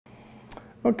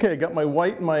Okay, got my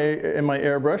white in my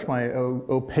airbrush,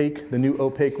 the new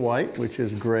opaque white, which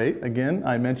is great. Again,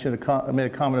 I made a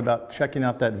comment about checking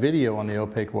out that video on the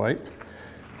opaque white.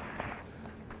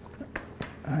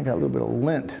 I got a little bit of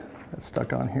lint that's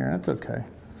stuck on here. That's okay.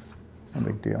 No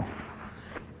big deal.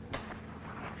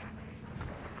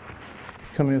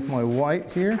 Coming in with my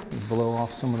white here, blow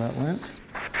off some of that lint.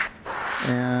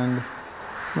 And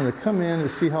I'm going to come in and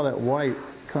see how that white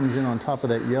comes in on top of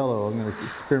that yellow. I'm going to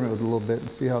experiment with it a little bit and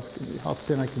see how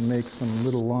thin I can make some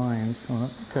little lines coming up.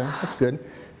 Okay, that's good.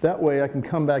 That way I can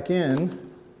come back in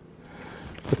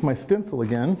with my stencil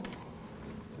again.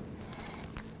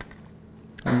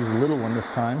 I'll use a little one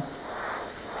this time.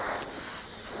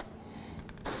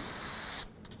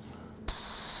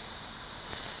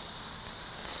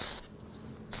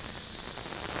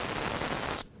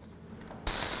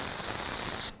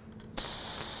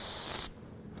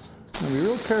 Be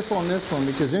real careful on this one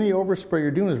because any overspray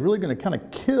you're doing is really going to kind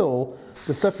of kill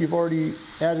the stuff you've already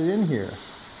added in here.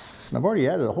 And I've already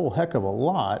added a whole heck of a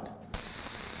lot.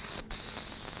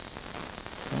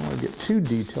 I don't want to get too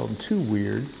detailed and too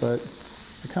weird, but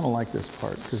I kind of like this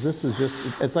part because this is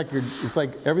just, it's like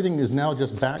everything is now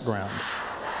just background.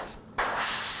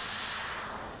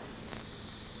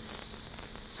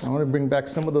 I want to bring back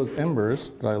some of those embers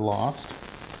that I lost.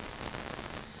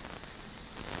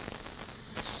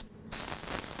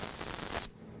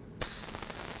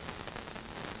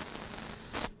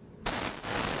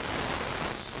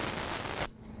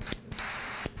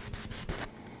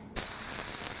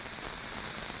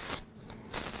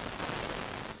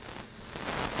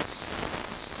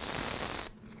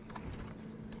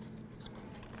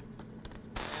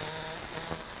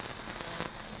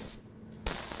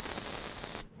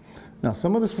 Now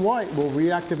some of this white will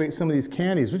reactivate some of these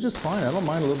candies, which is fine. I don't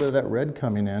mind a little bit of that red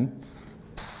coming in.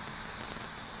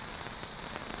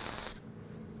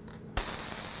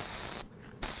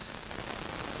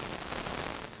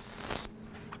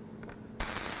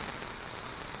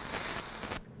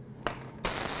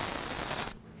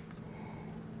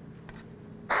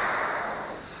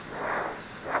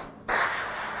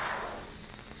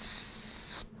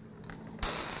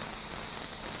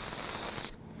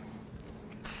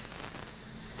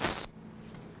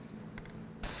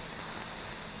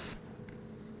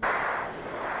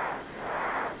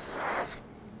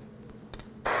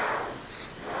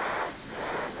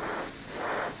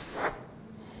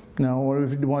 Now, what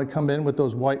if you want to come in with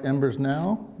those white embers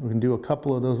now? We can do a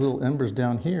couple of those little embers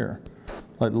down here,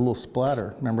 like a little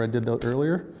splatter. Remember I did those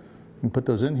earlier? We can put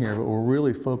those in here, but we'll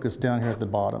really focus down here at the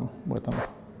bottom with them.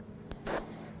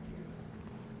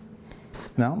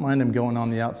 And I don't mind them going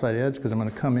on the outside edge because I'm going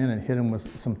to come in and hit them with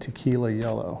some tequila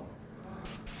yellow.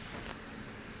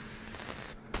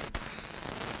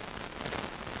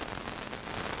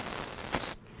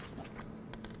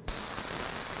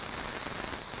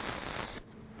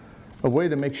 A way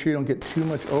to make sure you don't get too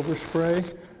much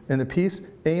overspray in the piece,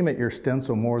 aim at your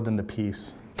stencil more than the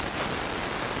piece.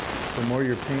 The more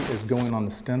your paint is going on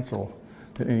the stencil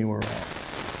than anywhere else.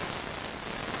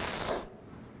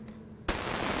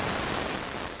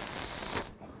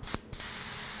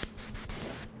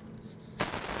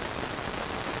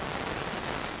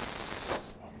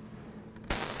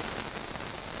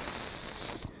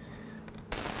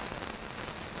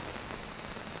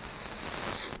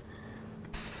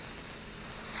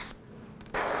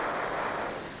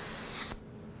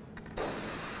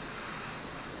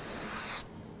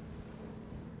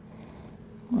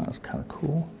 Well, that's kind of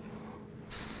cool.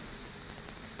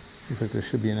 Looks like there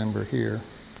should be an ember here.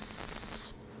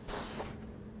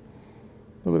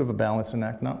 A little bit of a balancing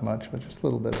act, not much, but just a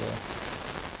little bit of a,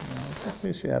 let's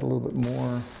see if you add a little bit more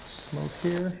smoke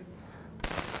here.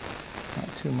 Not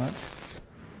too much,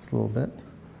 just a little bit.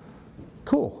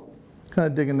 Cool, kind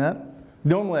of digging that.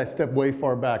 Normally I step way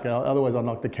far back, otherwise I'll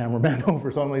knock the cameraman over,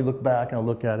 so I'm going to look back and I'll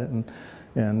look at it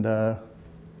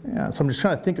yeah, so I'm just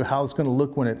trying to think of how it's going to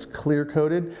look when it's clear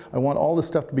coated. I want all this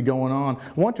stuff to be going on.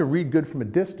 I want to read good from a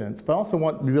distance, but I also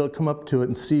want to be able to come up to it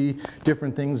and see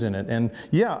different things in it. And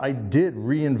yeah, I did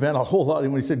reinvent a whole lot.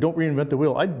 And when you said don't reinvent the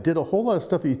wheel, I did a whole lot of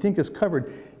stuff that you think is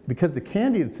covered. Because the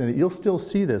candy that's in it, you'll still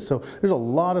see this. So there's a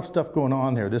lot of stuff going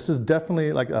on there. This is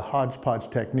definitely like a hodgepodge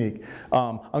technique.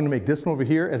 I'm going to make this one over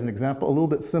here as an example a little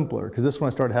bit simpler because this one I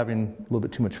started having a little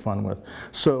bit too much fun with.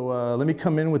 So let me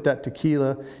come in with that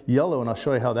tequila yellow and I'll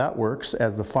show you how that works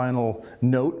as the final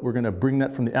note. We're going to bring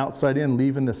that from the outside in,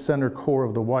 leaving the center core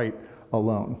of the white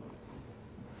alone.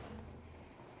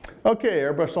 Okay,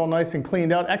 airbrush all nice and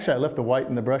cleaned out. Actually, I left the white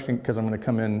in the brushing because I'm going to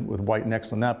come in with white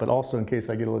next on that, but also in case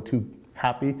I get a little too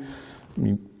happy,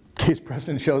 case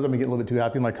Preston shows I'm getting a little bit too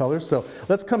happy with my colors. So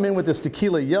let's come in with this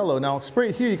tequila yellow. Now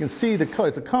spray here, you can see the color.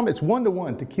 It's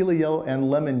 1-to-1, tequila yellow and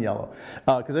lemon yellow.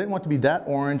 Because I didn't want it to be that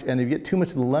orange, and if you get too much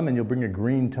of the lemon, you'll bring a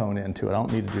green tone into it. I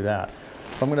don't need to do that.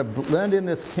 So I'm going to blend in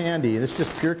this candy. This is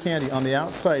just pure candy on the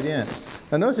outside in.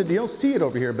 Now notice that you don't see it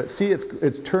over here, but see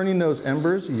it's turning those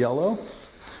embers yellow.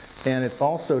 And it's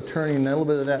also turning a little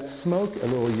bit of that smoke a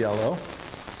little yellow.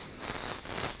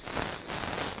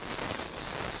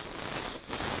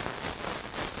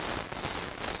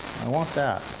 I want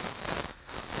that.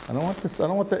 I don't want this. I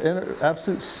don't want the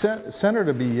absolute center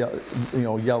to be,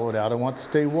 yellowed out. I want it to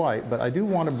stay white, but I do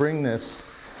want to bring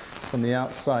this from the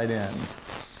outside in.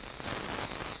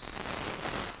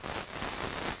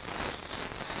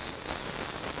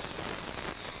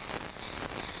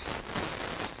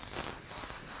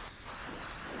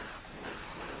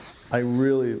 I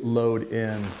really load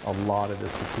in a lot of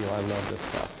this tequila. I love this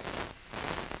stuff.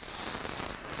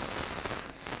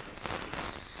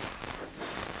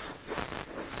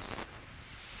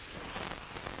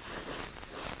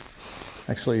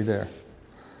 Actually there.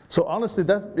 So honestly,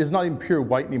 that is not even pure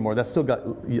white anymore. That's still got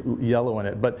yellow in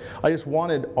it. But I just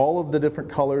wanted all of the different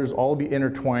colors, all be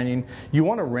intertwining. You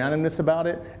want a randomness about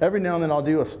it. Every now and then I'll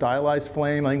do a stylized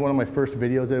flame. I think one of my first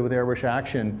videos I did with Airbrush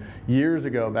Action years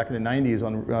ago, back in the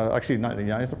 90s, actually not in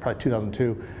the 90s, probably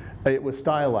 2002. It was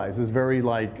stylized. It was very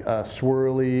like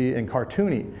swirly and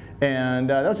cartoony. And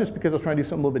that was just because I was trying to do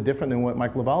something a little bit different than what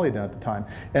Mike LaValle did at the time.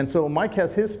 And so Mike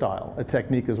has his style, a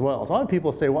technique as well. So a lot of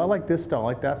people say, well, I like this style, I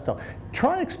like that style.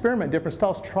 Try and experiment different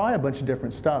styles. Try a bunch of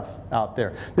different stuff out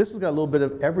there. This has got a little bit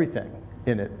of everything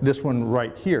in it, this one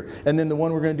right here. And then the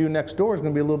one we're going to do next door is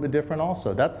going to be a little bit different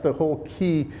also. That's the whole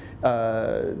key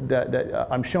that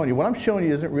I'm showing you. What I'm showing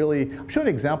you isn't really, I'm showing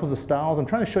you examples of styles. I'm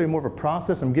trying to show you more of a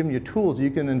process. I'm giving you tools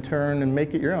you can then turn and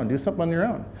make it your own. Do something on your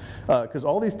own. Because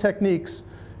all these techniques,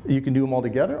 you can do them all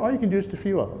together, or you can do just a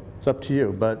few of them. It's up to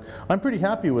you. But I'm pretty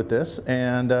happy with this,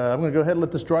 and I'm going to go ahead and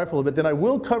let this dry for a little bit. Then I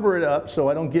will cover it up so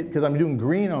I don't get, because I'm doing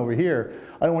green over here,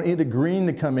 I don't want any of the green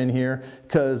to come in here,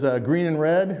 because green and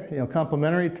red,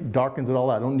 complementary, darkens it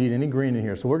all out. I don't need any green in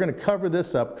here. So we're going to cover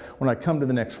this up when I come to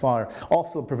the next fire.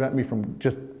 Also prevent me from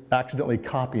just accidentally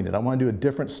copying it. I want to do a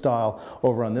different style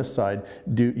over on this side,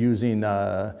 using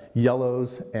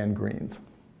yellows and greens.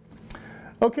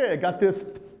 Okay, I got this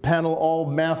panel all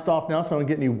masked off now, so I don't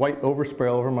get any white overspray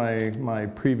over my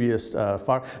previous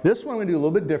fire. This one I'm going to do a little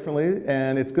bit differently,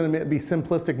 and it's going to be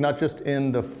simplistic, not just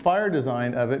in the fire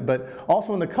design of it, but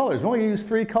also in the colors. We're only going to use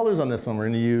 3 colors on this one. We're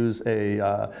going to use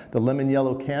the lemon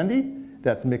yellow candy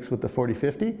that's mixed with the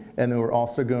 4050, and then we're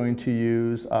also going to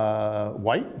use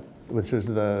white, which is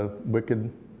the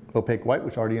Wicked opaque white,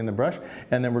 which is already in the brush,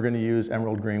 and then we're going to use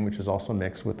emerald green, which is also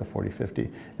mixed with the 4050,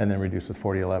 and then reduced with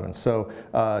 4011. So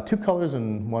 2 colors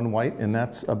and 1 white, and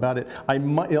that's about it. I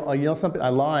might, something I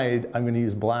lied. I'm going to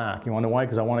use black. You want to know why?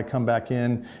 Because I want to come back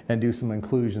in and do some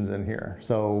inclusions in here.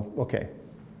 So okay,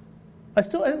 I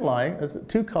didn't lie. It's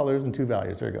 2 colors and 2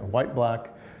 values. There you go. White,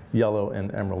 black, yellow,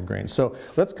 and emerald green. So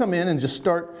let's come in and just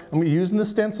start. I'm using the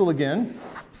stencil again.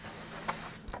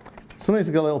 Sometimes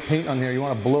you've got a little paint on here, you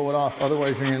want to blow it off,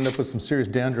 otherwise you're going to end up with some serious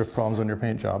dandruff problems on your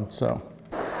paint job. So,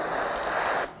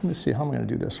 let me see how I'm going to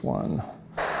do this one.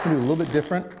 I'm going to do a little bit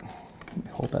different. Let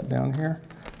me hold that down here.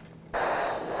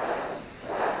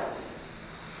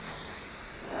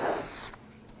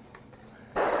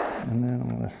 And then I'm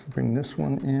going to bring this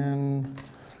one in.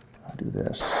 I'll do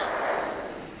this.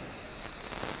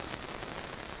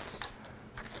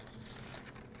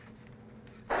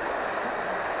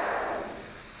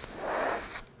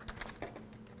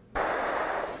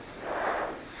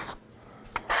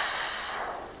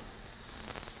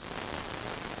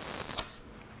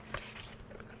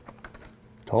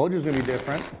 Told you it's going to be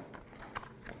different.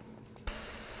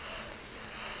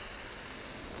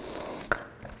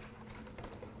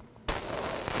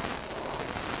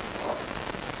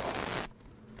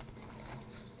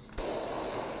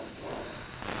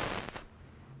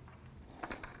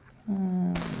 A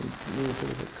little bit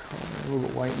of a color, a little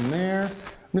bit white in there. I'm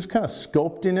just kind of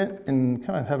sculpting it and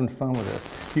kind of having fun with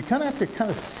this. You kind of have to kind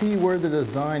of see where the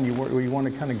design, where you want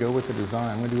to kind of go with the design.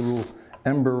 I'm going to do a little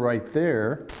ember right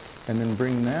there, and then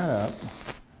bring that up,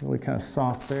 really kind of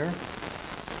soft there.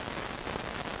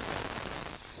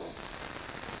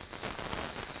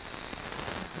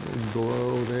 A little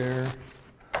glow there.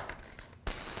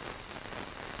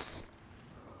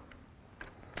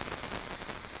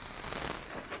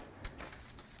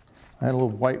 I had a little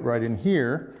white right in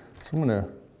here, so I'm going to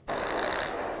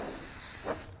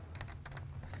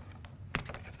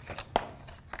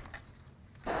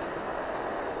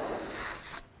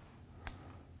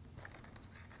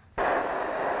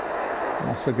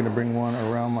also going to bring one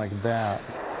around like that.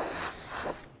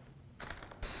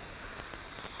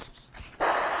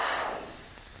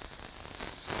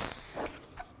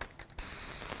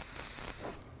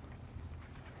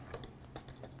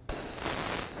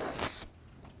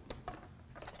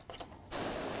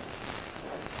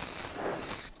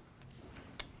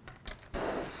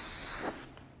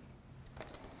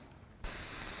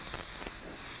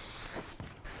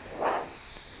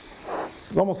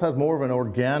 It almost has more of an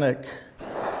organic,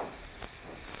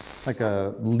 like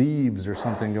a leaves or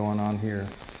something going on here.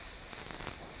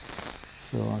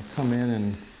 So I'll come in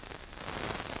and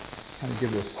kind of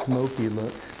give it a smoky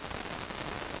look.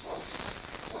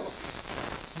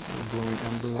 A glowing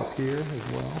ember up here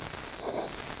as well.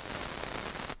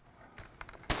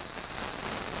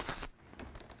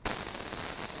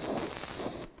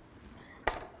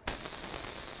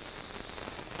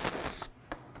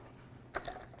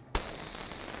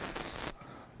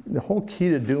 The whole key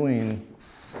to doing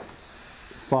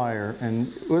fire, and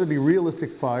whether it be realistic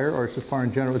fire or it's just fire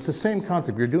in general, it's the same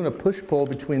concept. You're doing a push-pull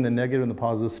between the negative and the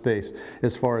positive space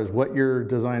as far as what your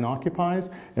design occupies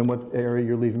and what area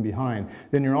you're leaving behind.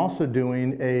 Then you're also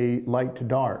doing a light to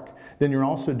dark. Then you're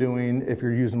also doing, if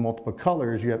you're using multiple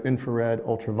colors, you have infrared,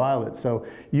 ultraviolet. So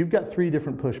you've got 3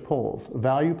 different push-pulls: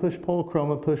 value push-pull,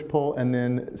 chroma push-pull, and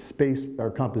then space or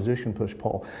composition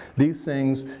push-pull. These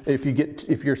things,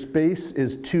 if your space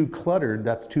is too cluttered,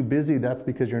 that's too busy, that's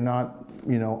because you're not,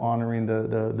 honoring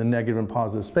the negative and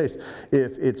positive space.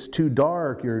 If it's too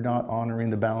dark, you're not honoring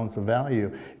the balance of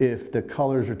value. If the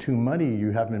colors are too muddy,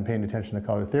 you haven't been paying attention to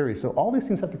color theory. So all these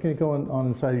things have to go on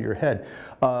inside of your head.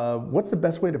 What's the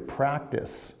best way to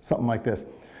practice something like this?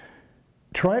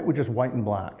 Try it with just white and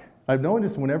black. I've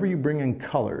noticed whenever you bring in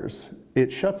colors,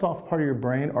 it shuts off part of your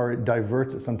brain or it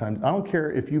diverts it sometimes. I don't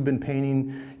care if you've been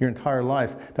painting your entire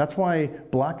life. That's why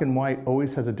black and white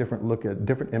always has a different look at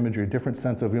different imagery, different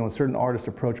sense of, certain artists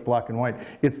approach black and white.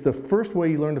 It's the first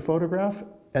way you learn to photograph,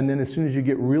 and then as soon as you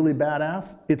get really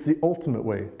badass, it's the ultimate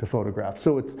way to photograph.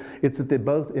 So it's at the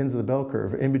both ends of the bell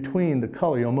curve. In between the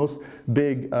color, most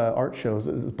big art shows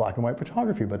is black and white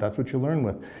photography, but that's what you learn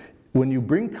with. When you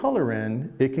bring color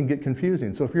in, it can get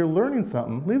confusing. So if you're learning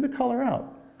something, leave the color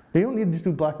out. You don't need to just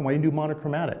do black and white, you can do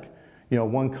monochromatic,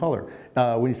 one color.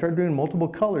 When you start doing multiple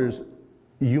colors,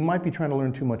 you might be trying to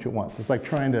learn too much at once. It's like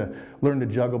trying to learn to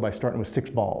juggle by starting with 6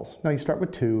 balls. Now you start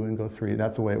with 2 and go 3.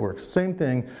 That's the way it works. Same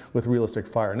thing with realistic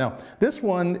fire. Now, this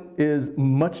one is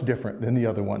much different than the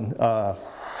other one. I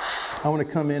want to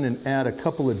come in and add a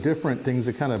couple of different things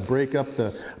that kind of break up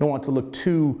I don't want it to look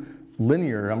too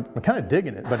linear. I'm kind of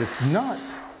digging it, but it's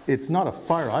not a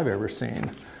fire I've ever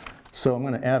seen. So I'm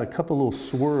going to add a couple little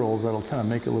swirls that'll kind of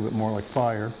make it a little bit more like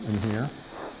fire in here.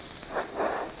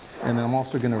 And then I'm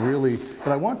also going to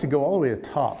but I want it to go all the way to the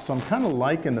top. So I'm kind of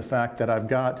liking the fact that I've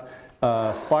got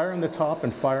fire in the top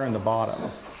and fire in the bottom.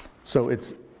 So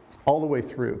it's all the way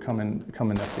through coming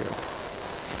up here.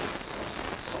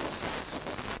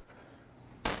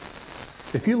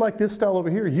 If you like this style over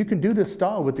here, you can do this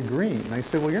style with the green. And I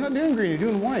say, well, you're not doing green, you're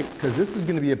doing white, because this is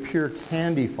going to be a pure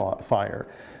candy fire.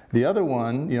 The other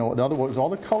one, all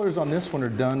the colors on this one are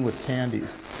done with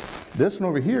candies. This one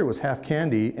over here was half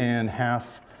candy and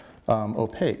half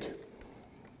opaque.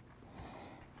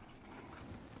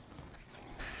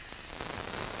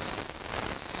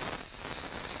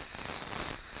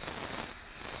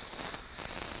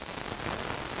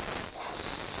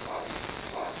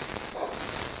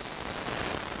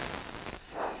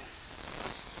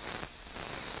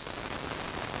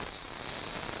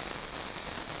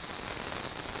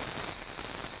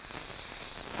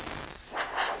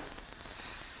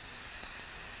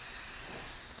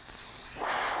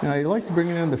 Now you like to bring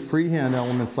in the freehand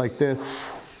elements like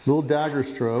this, little dagger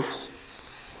strokes,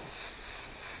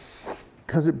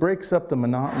 because it breaks up the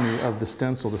monotony of the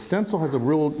stencil. The stencil has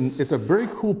it's a very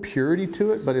cool purity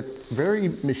to it, but it's very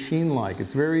machine-like.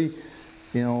 It's very,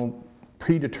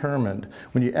 predetermined.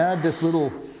 When you add this little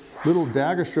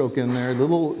dagger stroke in there, the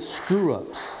little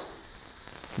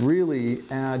screw-ups really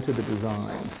add to the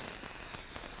design.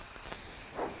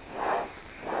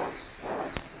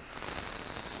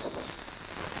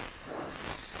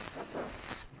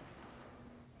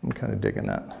 I'm kind of digging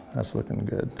that. That's looking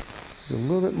good. A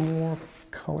little bit more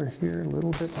color here, a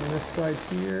little bit on this side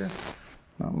here.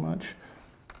 Not much.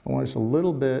 I want just a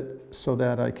little bit so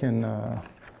that I can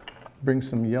bring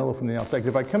some yellow from the outside.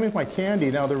 If I come in with my candy,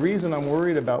 now the reason I'm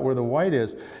worried about where the white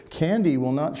is, candy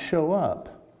will not show up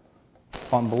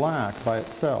on black by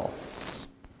itself.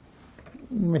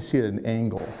 You may see it at an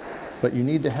angle, but you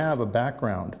need to have a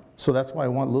background. So that's why I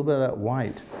want a little bit of that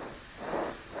white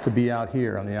to be out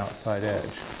here on the outside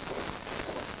edge.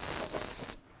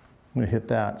 I'm going to hit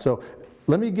that. So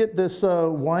let me get this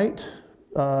white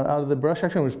out of the brush.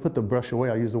 Actually, I'm going to just put the brush away.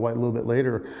 I'll use the white a little bit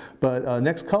later. But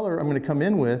next color I'm going to come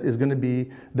in with is going to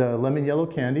be the lemon yellow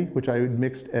candy, which I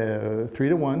mixed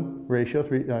 3-to-1 ratio,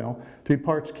 3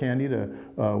 parts candy to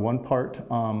 1 part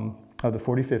of the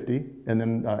 40-50, and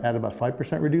then add about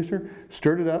 5% reducer,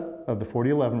 stirred it up, of the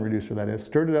 40-11 reducer that is,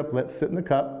 stirred it up, let it sit in the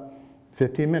cup,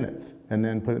 15 minutes, and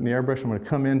then put it in the airbrush. I'm going to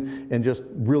come in and just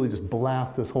really just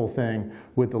blast this whole thing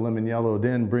with the lemon yellow,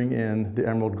 then bring in the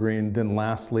emerald green, then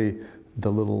lastly,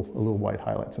 the little white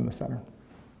highlights in the center.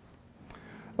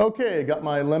 Okay, got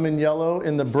my lemon yellow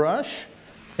in the brush,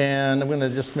 and I'm going to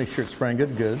just make sure it's spraying good.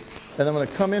 And I'm going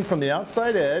to come in from the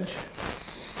outside edge.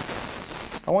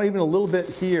 I want even a little bit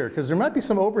here, because there might be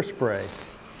some overspray,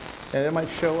 and it might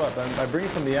show up. I bring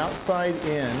it from the outside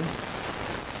in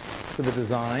to the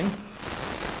design.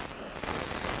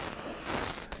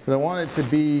 But I want it to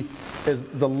be as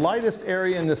the lightest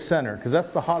area in the center, because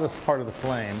that's the hottest part of the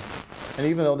flame. And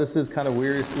even though this is kind of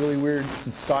weird, it's really weird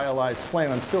and stylized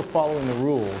flame, I'm still following the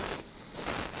rules.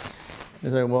 You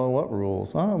say, well, what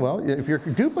rules? Oh, well, if you're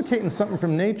duplicating something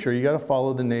from nature, you got to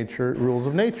follow the rules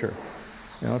of nature.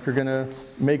 You know, if you're going to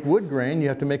make wood grain, you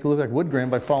have to make it look like wood grain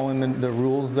by following the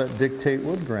rules that dictate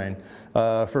wood grain.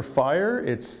 For fire,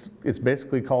 it's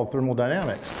basically called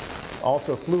thermodynamics.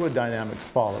 Also, fluid dynamics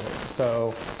follow it.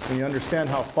 So when you understand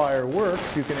how fire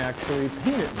works, you can actually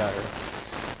paint it better.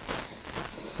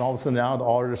 All of a sudden now the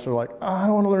artists are like, oh, I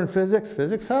don't want to learn physics.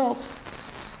 Physics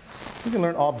helps. You can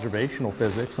learn observational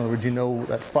physics. In other words, you know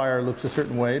that fire looks a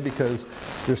certain way because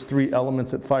there's 3 elements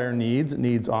that fire needs. It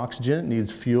needs oxygen, it needs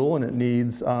fuel, and it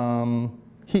needs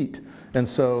heat. And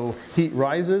so heat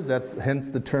rises, that's hence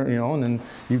the term, you know, and then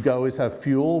you always have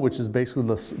fuel, which is basically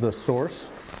the source.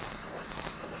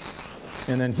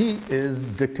 And then heat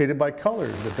is dictated by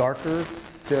colors. The darker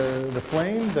the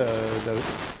flame,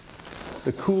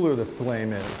 the cooler the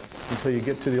flame is, until you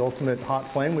get to the ultimate hot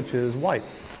flame, which is white.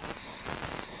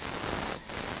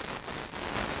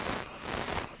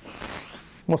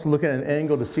 I'm also looking at an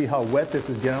angle to see how wet this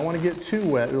is getting. I don't want to get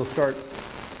too wet. It'll start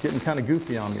getting kind of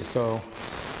goofy on me. So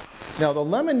now the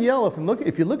lemon yellow,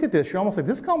 if you look at this, you're almost like,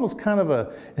 this is almost kind of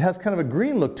it has kind of a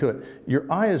green look to it. Your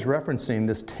eye is referencing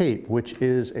this tape, which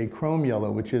is a chrome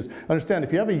yellow, which is, understand,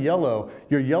 if you have a yellow,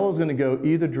 your yellow is going to go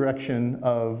either direction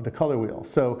of the color wheel.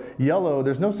 So yellow,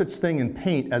 there's no such thing in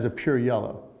paint as a pure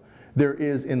yellow. There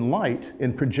is in light,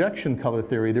 in projection color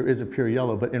theory, there is a pure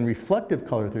yellow, but in reflective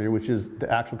color theory, which is the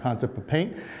actual concept of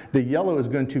paint, the yellow is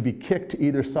going to be kicked to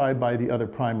either side by the other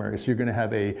primary. So you're going to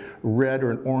have a red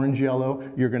or an orange yellow,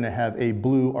 you're going to have a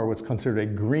blue or what's considered a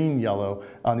green yellow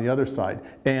on the other side.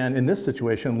 And in this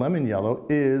situation, lemon yellow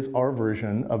is our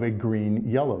version of a green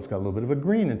yellow. It's got a little bit of a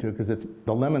green into it because it's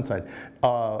the lemon side.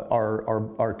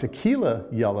 Our tequila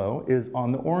yellow is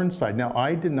on the orange side. Now,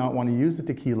 I did not want to use the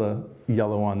tequila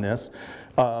yellow on this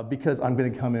because I'm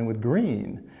going to come in with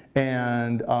green,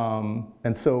 and so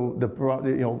it's a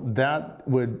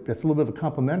little bit of a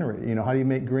complementary. You know, how do you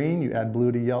make green? You add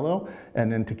blue to yellow,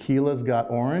 and then tequila's got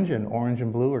orange, and orange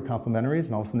and blue are complementaries,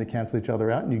 and all of a sudden they cancel each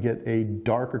other out, and you get a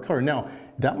darker color. Now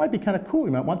that might be kind of cool.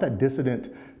 You might want that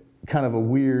dissident, kind of a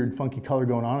weird, funky color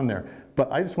going on in there.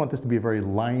 But I just want this to be a very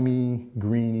limey,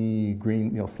 greeny,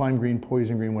 green, you know, slime green,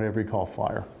 poison green, whatever you call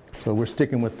fire. So we're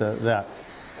sticking with that.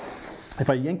 If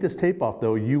I yank this tape off,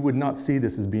 though, you would not see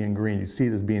this as being green. You'd see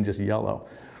it as being just yellow.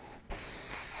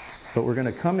 But we're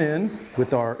going to come in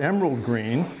with our emerald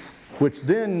green, which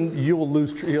then you'll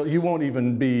lose. You won't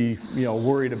even be, you know,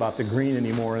 worried about the green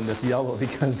anymore in this yellow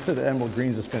because the emerald green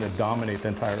is just going to dominate the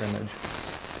entire image.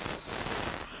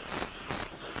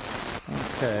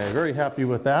 Okay, very happy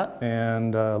with that,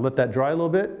 and let that dry a little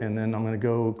bit, and then I'm going to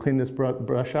go clean this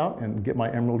brush out and get my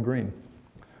emerald green.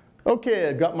 Okay,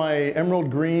 I've got my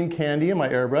emerald green candy in my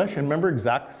airbrush, and remember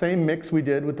exact same mix we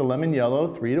did with the lemon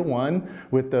yellow, 3-to-1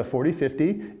 with the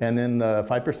 40-50, and then 5%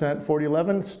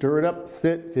 40-11, stir it up,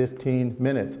 sit 15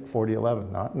 minutes,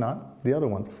 40-11, not the other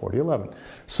ones, 40-11.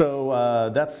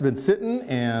 So that's been sitting,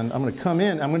 and I'm going to come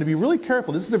in. I'm going to be really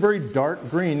careful. This is a very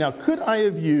dark green. Now, could I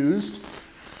have used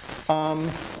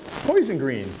poison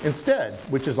green instead,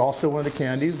 which is also one of the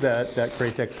candies that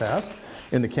Createx has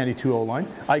in the Candy 2.0 line.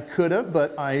 I could have,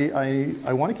 but I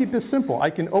want to keep this simple. I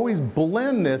can always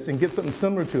blend this and get something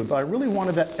similar to it, but I really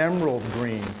wanted that emerald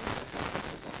green.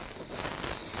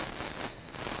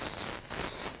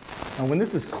 And when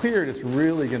this is cleared, it's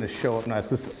really going to show up nice,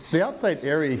 because the outside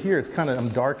area here, it's kind of, I'm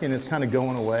darkening, it's kind of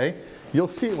going away. You'll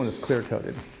see it when it's clear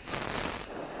coated.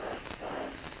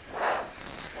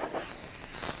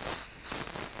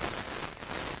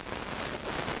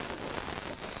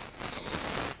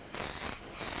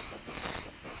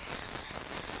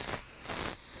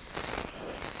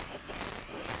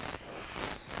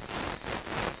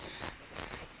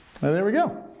 And there we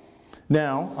go.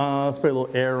 Now, let's put a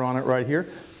little air on it right here.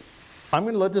 I'm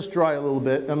going to let this dry a little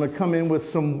bit. I'm going to come in with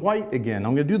some white again.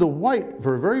 I'm going to do the white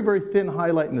for a very, very thin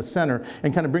highlight in the center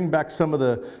and kind of bring back some of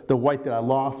the white that I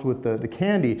lost with the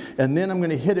candy. And then I'm going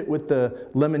to hit it with the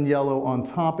lemon yellow on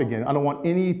top again. I don't want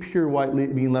any pure white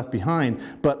being left behind,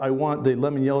 but I want the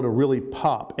lemon yellow to really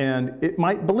pop. And it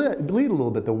might bleed a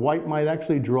little bit. The white might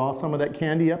actually draw some of that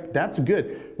candy up. That's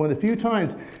good. One of the few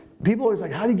times, people are always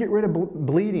like, how do you get rid of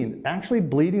bleeding? Actually,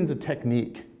 bleeding is a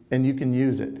technique, and you can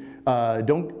use it.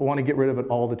 Don't want to get rid of it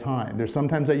all the time. There's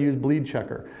sometimes I use bleed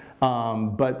checker,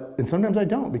 and sometimes I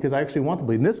don't because I actually want the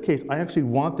bleed. In this case, I actually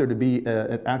want there to be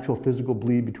an actual physical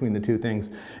bleed between the two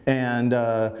things, and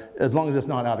as long as it's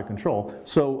not out of control.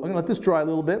 So I'm going to let this dry a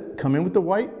little bit, come in with the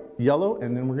white, yellow,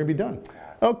 and then we're going to be done.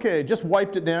 Okay, just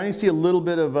wiped it down. You see a little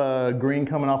bit of green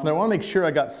coming off there. I want to make sure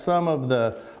I got some of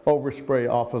the overspray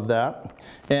off of that.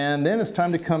 And then it's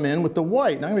time to come in with the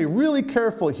white. Now I'm going to be really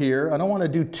careful here. I don't want to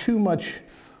do too much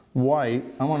white.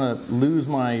 I want to lose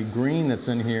my green that's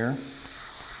in here.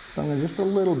 So I'm going to just a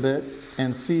little bit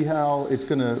and see how it's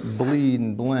going to bleed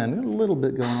and blend. A little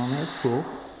bit going on there. That's cool.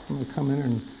 I'm going to come in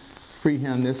and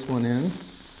freehand this one in.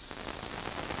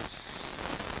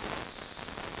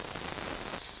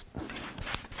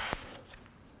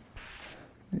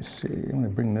 Let's see, I'm going to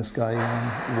bring this guy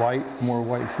in white, more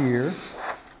white here.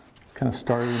 Kind of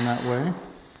started in that way.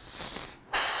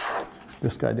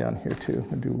 This guy down here too. I'm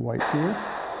going to do white here.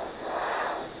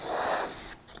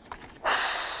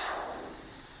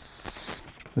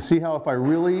 And see how if I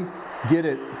really get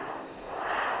it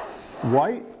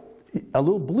white, a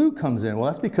little blue comes in. Well,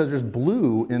 that's because there's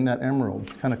blue in that emerald.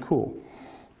 It's kind of cool.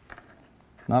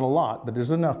 Not a lot, but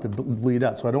there's enough to bleed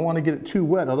out. So I don't want to get it too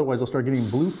wet, otherwise I'll start getting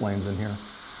blue flames in here.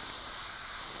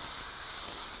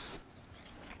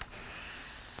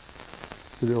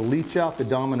 Because it'll leach out the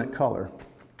dominant color.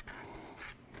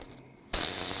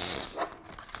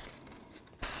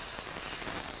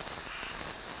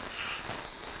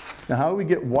 Now, how do we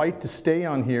get white to stay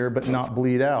on here but not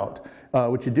bleed out?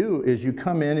 What you do is you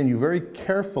come in and you very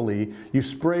carefully, you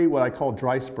spray what I call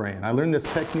dry spraying. I learned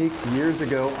this technique years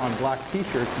ago on black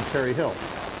t-shirts from Terry Hill.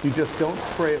 You just don't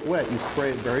spray it wet. You spray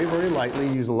it very, very lightly,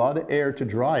 use a lot of the air to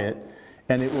dry it,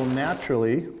 and it will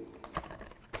naturally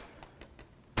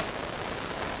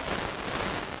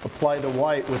apply the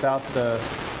white without the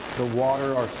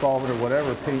water or solvent or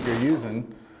whatever paint you're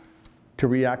using to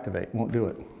reactivate. Won't do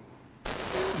it.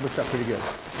 Looks out pretty good.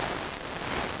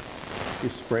 You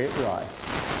spray it dry,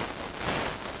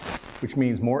 which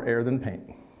means more air than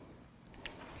paint.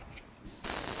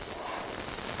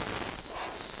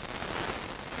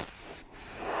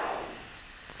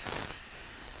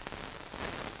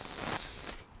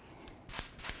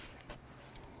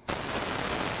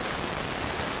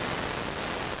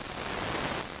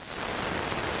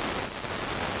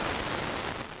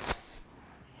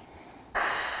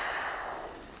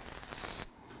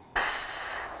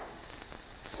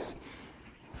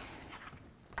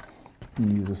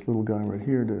 Use this little guy right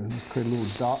here to create a little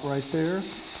dot right there.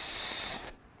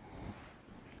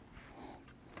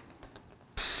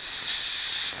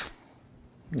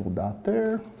 Little dot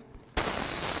there.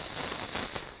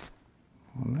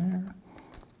 One there.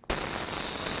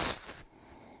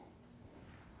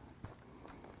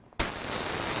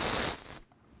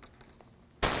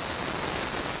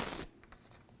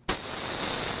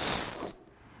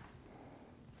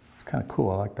 It's kind of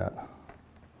cool. I like that.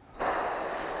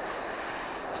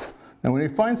 Now, when you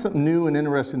find something new and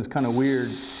interesting that's kind of weird,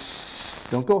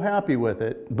 don't go happy with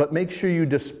it, but make sure you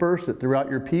disperse it throughout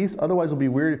your piece. Otherwise, it'll be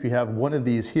weird if you have one of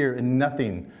these here and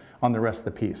nothing on the rest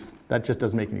of the piece. That just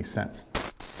doesn't make any sense.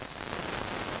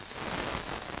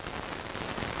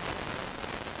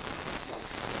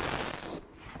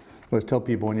 I always tell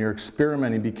people when you're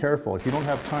experimenting, be careful. If you don't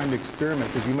have time to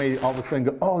experiment, because you may all of a sudden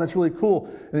go, oh, that's really cool.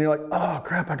 And then you're like, oh,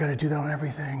 crap, I got to do that on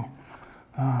everything.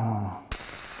 Oh.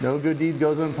 No good deed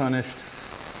goes unpunished.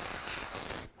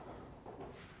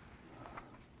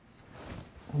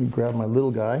 Let me grab my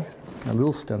little guy, my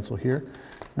little stencil here.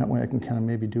 That way I can kind of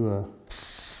maybe do a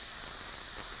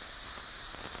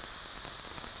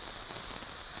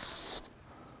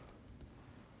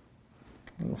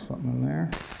little something in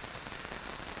there.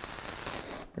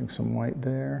 Bring some white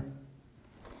there.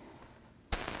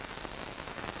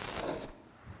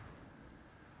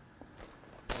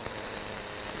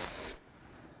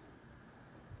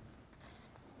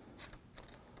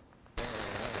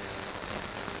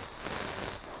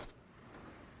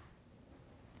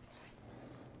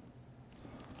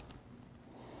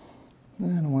 I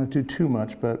don't want to do too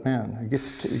much, but man, you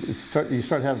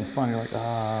start having fun. You're like,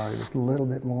 just a little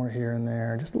bit more here and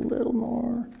there, just a little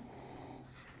more.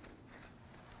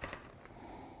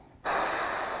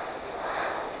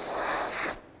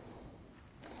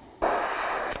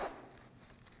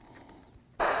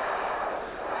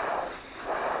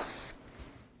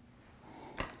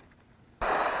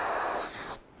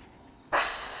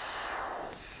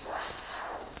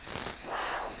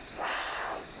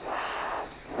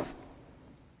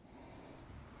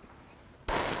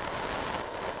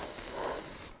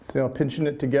 See how pinching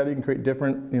it together, you can create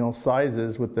different,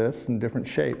 sizes with this and different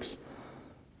shapes.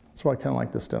 That's why I kind of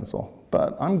like this stencil,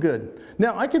 but I'm good.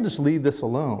 Now I could just leave this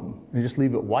alone and just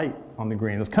leave it white on the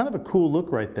green. It's kind of a cool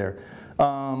look right there. What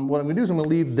I'm going to do is I'm going to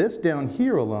leave this down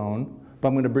here alone, but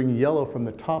I'm going to bring yellow from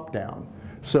the top down.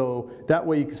 So that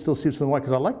way you can still see some white,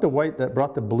 because I like the white that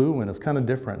brought the blue in. It's kind of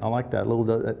different. I like that little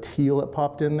that teal that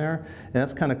popped in there, and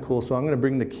that's kind of cool. So I'm going to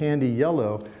bring the candy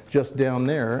yellow just down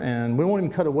there, and we won't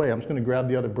even cut away. I'm just going to grab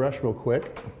the other brush real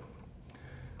quick.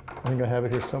 I think I have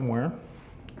it here somewhere.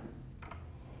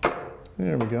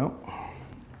 There we go.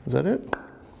 Is that it?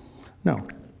 No,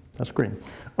 that's green.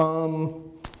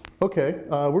 Okay,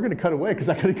 we're going to cut away because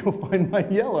I got to go find my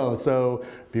yellow, so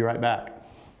be right back.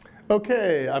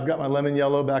 Okay, I've got my lemon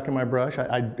yellow back in my brush.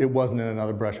 It wasn't in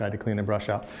another brush. I had to clean the brush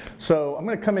out. So I'm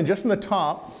going to come in just from the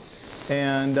top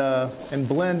and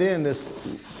blend in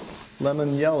this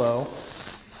lemon yellow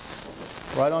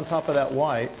right on top of that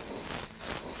white.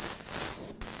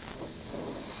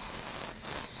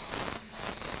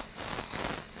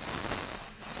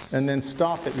 And then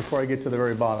stop it before I get to the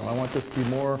very bottom. I want this to be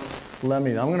more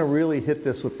lemony. I'm going to really hit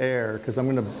this with air because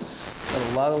I'm going to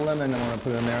have a lot of lemon I want to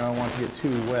put in there. I don't want to get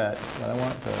too wet, but I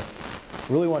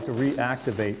really want to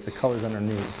reactivate the colors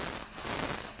underneath.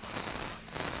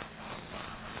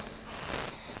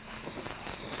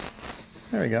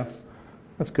 There we go.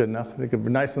 That's good enough. I think a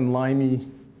nice and limey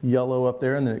yellow up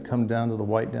there, and then it comes down to the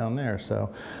white down there.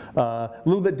 So a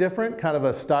little bit different, kind of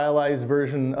a stylized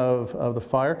version of the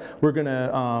fire. We're going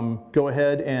to go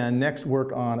ahead and next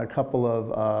work on a couple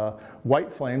of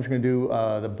white flames. We're going to do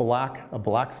a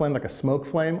black flame, like a smoke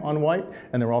flame on white,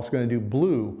 and then we're also going to do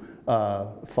blue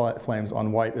flames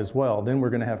on white as well. Then we're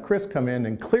going to have Chris come in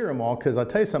and clear them all, because I'll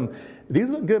tell you something,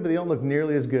 these look good, but they don't look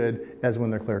nearly as good as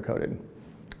when they're clear coated.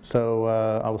 So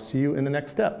I will see you in the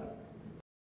next step.